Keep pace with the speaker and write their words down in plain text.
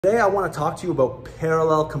Today I want to talk to you about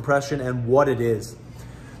parallel compression and what it is.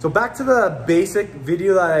 So back to the basic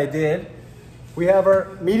video that I did, we have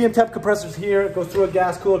our medium temp compressors here. It goes through a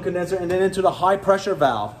gas cooler condenser and then into the high pressure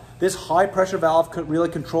valve. This high pressure valve really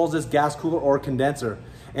controls this gas cooler or condenser.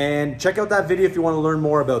 And check out that video if you want to learn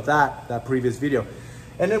more about that previous video.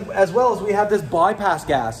 And then as well as we have this bypass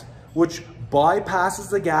gas, which bypasses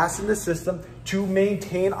the gas in the system to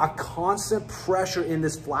maintain a constant pressure in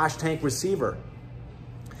this flash tank receiver.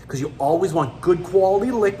 Because you always want good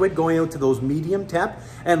quality liquid going out to those medium temp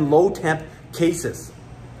and low temp cases.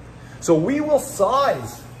 So we will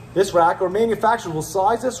size this rack, or manufacturers will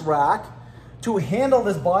size this rack to handle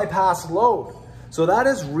this bypass load. So that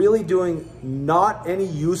is really doing not any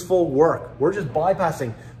useful work. We're just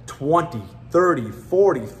bypassing 20, 30,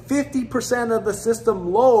 40, 50% of the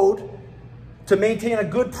system load to maintain a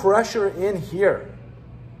good pressure in here.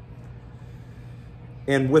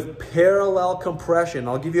 And with parallel compression,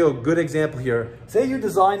 I'll give you a good example here. Say you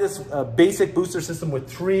design this basic booster system with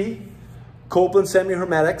 3 Copeland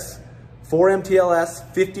semi-hermetics, 4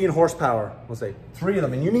 MTLS, 15 horsepower. We'll say 3 of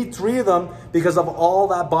them. And you need 3 of them because of all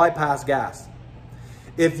that bypass gas.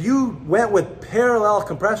 If you went with parallel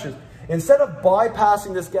compression, instead of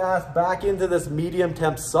bypassing this gas back into this medium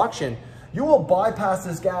temp suction, you will bypass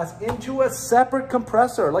this gas into a separate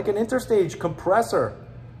compressor, like an interstage compressor.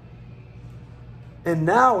 And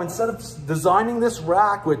now, instead of designing this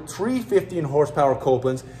rack with 3 15 horsepower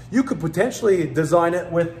Copelands, you could potentially design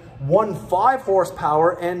it with 1 5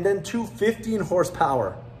 horsepower and then 2 15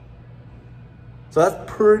 horsepower. So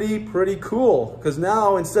that's pretty cool, because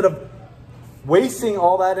now instead of wasting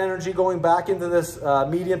all that energy going back into this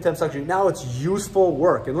medium temp suction, now it's useful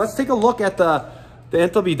work. And let's take a look at the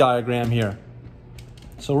enthalpy diagram here.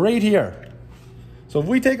 So right here. So if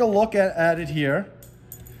we take a look at it here,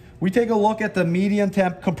 we take a look at the medium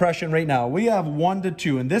temp compression right now. We have 1 to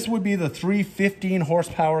 2, and this would be the 3 15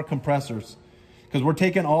 horsepower compressors. Because we're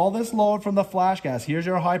taking all this load from the flash gas. Here's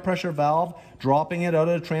your high pressure valve, dropping it out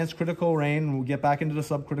of the transcritical range, and we'll get back into the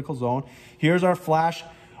subcritical zone. Here's our flash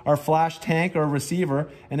tank or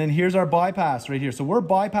receiver, and then here's our bypass right here. So we're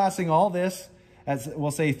bypassing all this as,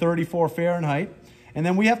 we'll say, 34 Fahrenheit, and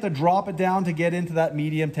then we have to drop it down to get into that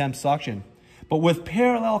medium temp suction. But with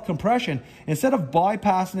parallel compression, instead of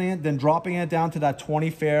bypassing it, then dropping it down to that 20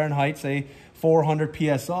 Fahrenheit, say 400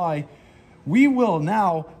 PSI, we will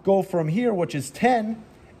now go from here, which is 10,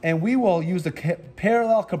 and we will use the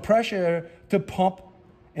parallel compressor to pump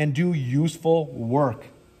and do useful work.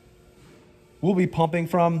 We'll be pumping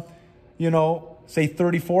from, say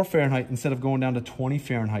 34 Fahrenheit instead of going down to 20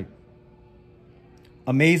 Fahrenheit.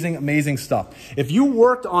 Amazing stuff. If you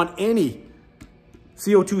worked on any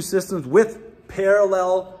CO2 systems with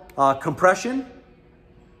parallel compression,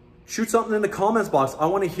 shoot something in the comments box. I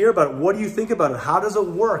want to hear about it. What do you think about it? How does it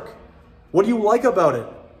work? What do you like about it?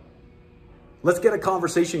 Let's get a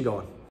conversation going.